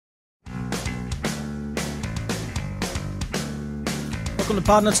Welcome to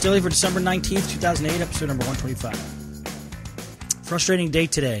Podnutz Daily for December 19th, 2008, episode number 125. Frustrating day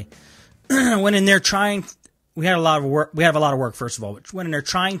today. Went in there trying. We had a lot of work. We have a lot of work, first of all. Went in there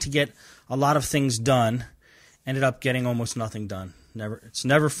trying to get a lot of things done. Ended up getting almost nothing done. It's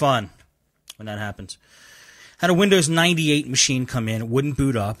never fun when that happens. Had a Windows 98 machine come in. It wouldn't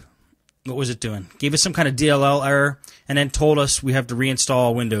boot up. What was it doing? Gave us some kind of DLL error and then told us we have to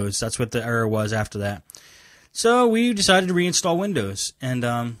reinstall Windows. That's what the error was after that. So we decided to reinstall Windows. And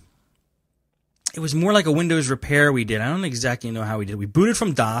it was more like a Windows repair we did. I don't exactly know how we did it. We booted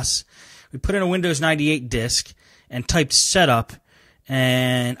from DOS. We put in a Windows 98 disk and typed setup.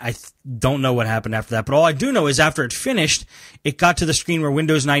 And I don't know what happened after that. But all I do know is after it finished, it got to the screen where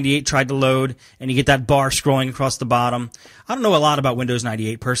Windows 98 tried to load. And you get that bar scrolling across the bottom. I don't know a lot about Windows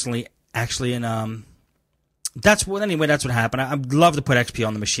 98 personally, actually. And that's what happened. I'd love to put XP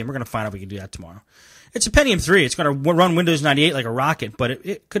on the machine. We're going to find out if we can do that tomorrow. It's a Pentium 3. It's going to run Windows 98 like a rocket, but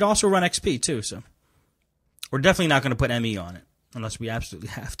it could also run XP too. So we're definitely not going to put ME on it unless we absolutely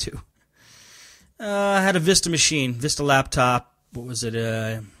have to. I had a Vista machine, Vista laptop. What was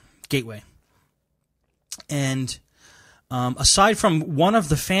it? Gateway. And aside from one of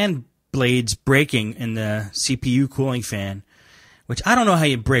the fan blades breaking in the CPU cooling fan, which I don't know how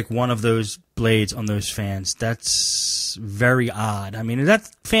you break one of those blades on those fans. That's very odd. I mean, that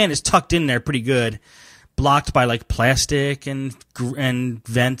fan is tucked in there pretty good, blocked by like plastic and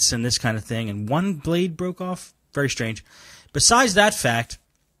vents and this kind of thing, and one blade broke off. Very strange. Besides that fact,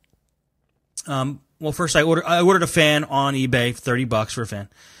 well, first I ordered a fan on eBay, $30 for a fan.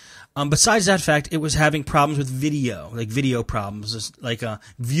 Besides that fact, it was having problems with video, like video problems, like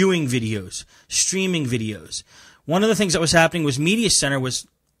viewing videos, streaming videos. One of the things that was happening was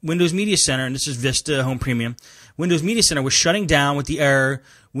Windows Media Center, and this is Vista Home Premium. Windows Media Center was shutting down with the error,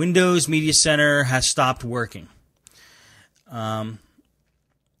 Windows Media Center has stopped working. Interactive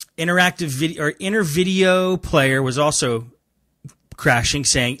video or Inner Video Player was also crashing,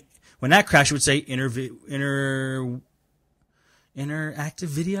 saying when that crashed, it would say interactive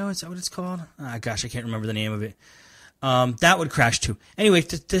video. Is that what it's called? Ah, gosh, I can't remember the name of it. That would crash too. Anyway,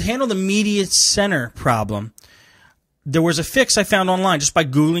 to handle the Media Center problem, there was a fix I found online just by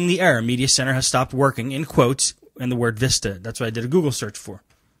Googling the error. Media Center has stopped working, in quotes, and the word Vista. That's what I did a Google search for.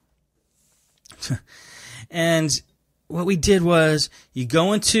 And what we did was you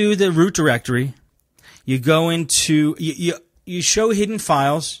go into the root directory, you go into you show hidden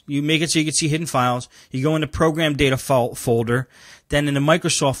files, you make it so you can see hidden files, you go into Program Data folder, then in the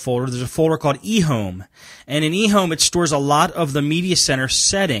Microsoft folder, there's a folder called eHome. And in eHome, it stores a lot of the Media Center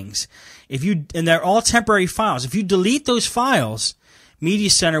settings. And they're all temporary files. If you delete those files, Media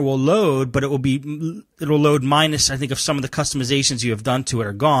Center will load, but it'll load minus, I think, if some of the customizations you have done to it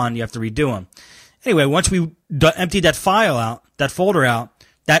are gone, you have to redo them. Anyway, once we emptied that folder out,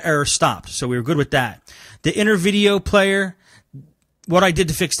 that error stopped. So we were good with that. The Inner Video Player, what I did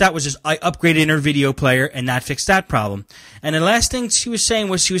to fix that was just I upgraded Inner Video Player, and that fixed that problem. And the last thing she was saying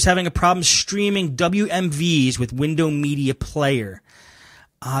was she was having a problem streaming WMVs with Windows Media Player.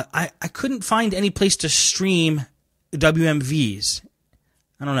 I couldn't find any place to stream WMVs.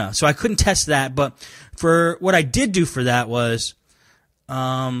 I don't know. So I couldn't test that, but for what I did do for that was,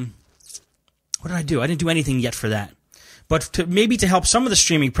 what did I do? I didn't do anything yet for that. But maybe to help some of the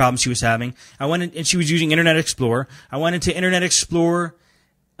streaming problems she was having, I went in, and she was using Internet Explorer. I went into Internet Explorer,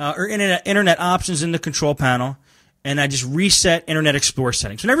 or Internet options in the control panel, and I just reset Internet Explorer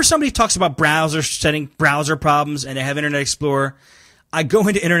settings. Whenever somebody talks about browser problems and they have Internet Explorer, I go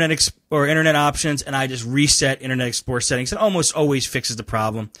into Internet options, and I just reset Internet Explorer settings. It almost always fixes the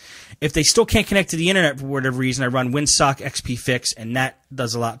problem. If they still can't connect to the internet for whatever reason, I run WinSock XP Fix, and that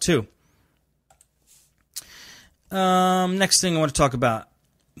does a lot too. Next thing I want to talk about.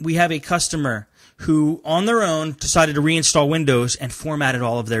 We have a customer who, on their own, decided to reinstall Windows and formatted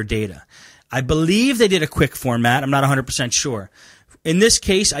all of their data. I believe they did a quick format. I'm not 100% sure. In this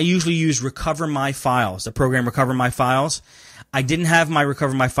case, I usually use Recover My Files, the program Recover My Files. I didn't have my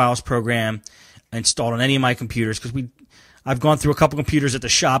Recover My Files program installed on any of my computers because I've gone through a couple computers at the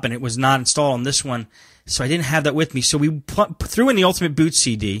shop and it was not installed on this one, so I didn't have that with me. So we threw in the Ultimate Boot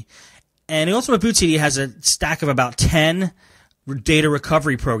CD, and the Ultimate Boot CD has a stack of about 10 data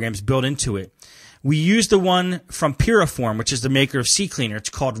recovery programs built into it. We used the one from Puriform, which is the maker of CCleaner. It's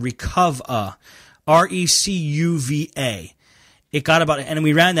called Recuva, Recuva. And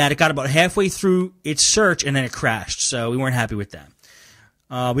we ran that. It got about halfway through its search, and then it crashed. So we weren't happy with that.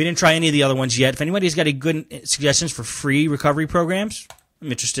 We didn't try any of the other ones yet. If anybody's got any good suggestions for free recovery programs,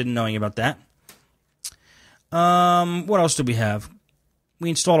 I'm interested in knowing about that. What else do we have? We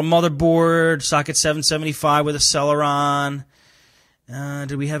installed a motherboard, socket 775 with a Celeron,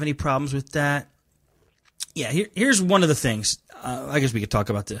 Did we have any problems with that? Yeah, here's one of the things. I guess we could talk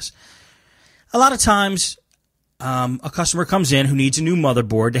about this. A lot of times, a customer comes in who needs a new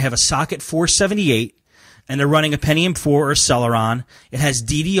motherboard. They have a socket 478, and they're running a Pentium 4 or Celeron. It has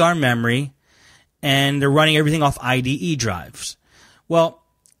DDR memory, and they're running everything off IDE drives. Well,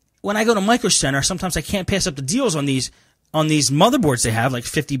 when I go to Micro Center, sometimes I can't pass up the deals on these motherboards they have, like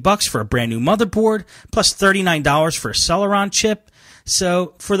 $50 for a brand new motherboard, plus $39 for a Celeron chip.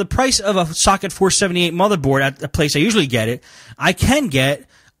 So for the price of a socket 478 motherboard at the place I usually get it, I can get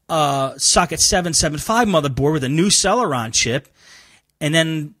a socket 775 motherboard with a new Celeron chip, and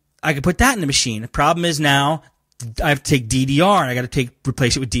then I can put that in the machine. The problem is now I have to take DDR, and I got to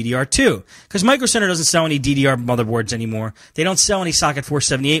replace it with DDR2, because Micro Center doesn't sell any DDR motherboards anymore. They don't sell any socket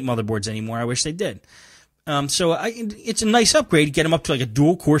 478 motherboards anymore. I wish they did. It's a nice upgrade to get them up to like a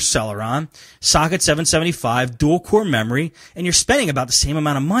dual-core Celeron, socket 775, dual-core memory, and you're spending about the same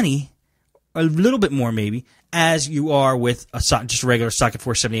amount of money, a little bit more maybe, as you are with just a regular socket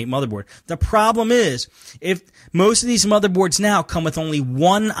 478 motherboard. The problem is, if most of these motherboards now come with only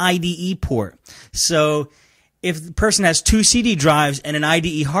one IDE port, so if the person has two CD drives and an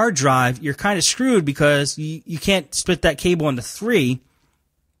IDE hard drive, you're kind of screwed because you can't split that cable into three.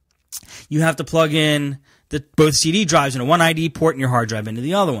 You have to plug in both CD drives into one IDE port and your hard drive into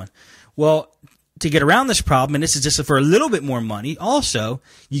the other one. Well, to get around this problem, and this is just for a little bit more money, also,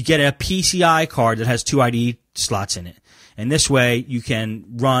 you get a PCI card that has two IDE slots in it. And this way, you can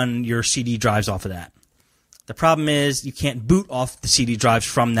run your CD drives off of that. The problem is you can't boot off the CD drives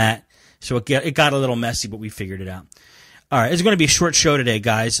from that, so it got a little messy, but we figured it out. All right, it's going to be a short show today,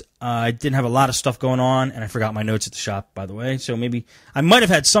 guys. I didn't have a lot of stuff going on, and I forgot my notes at the shop, by the way. So maybe I might have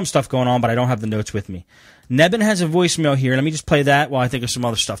had some stuff going on, but I don't have the notes with me. Nebin has a voicemail here. Let me just play that while I think of some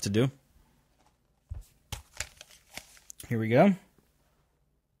other stuff to do. Here we go.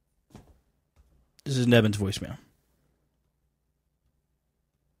 This is Nebin's voicemail.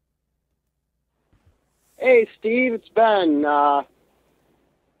 Hey, Steve, it's Ben. I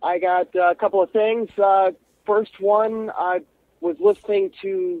got a couple of things. First one, I was listening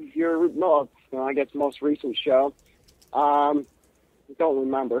to your, I guess, most recent show. Don't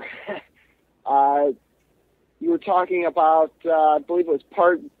remember. You were talking about, I believe it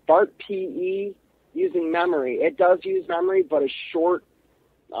was BART PE using memory. It does use memory, but a short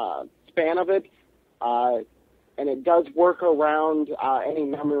span of it. And it does work around any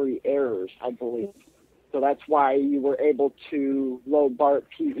memory errors, I believe. So that's why you were able to load BART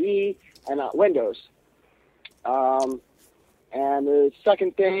PE and not Windows. And the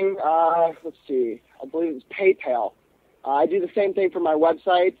second thing, let's see, I believe it's PayPal. I do the same thing for my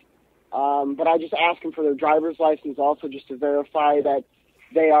website, but I just ask them for their driver's license also just to verify that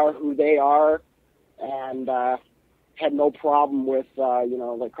they are who they are, and had no problem with,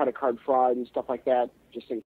 like credit card fraud and stuff like that, just in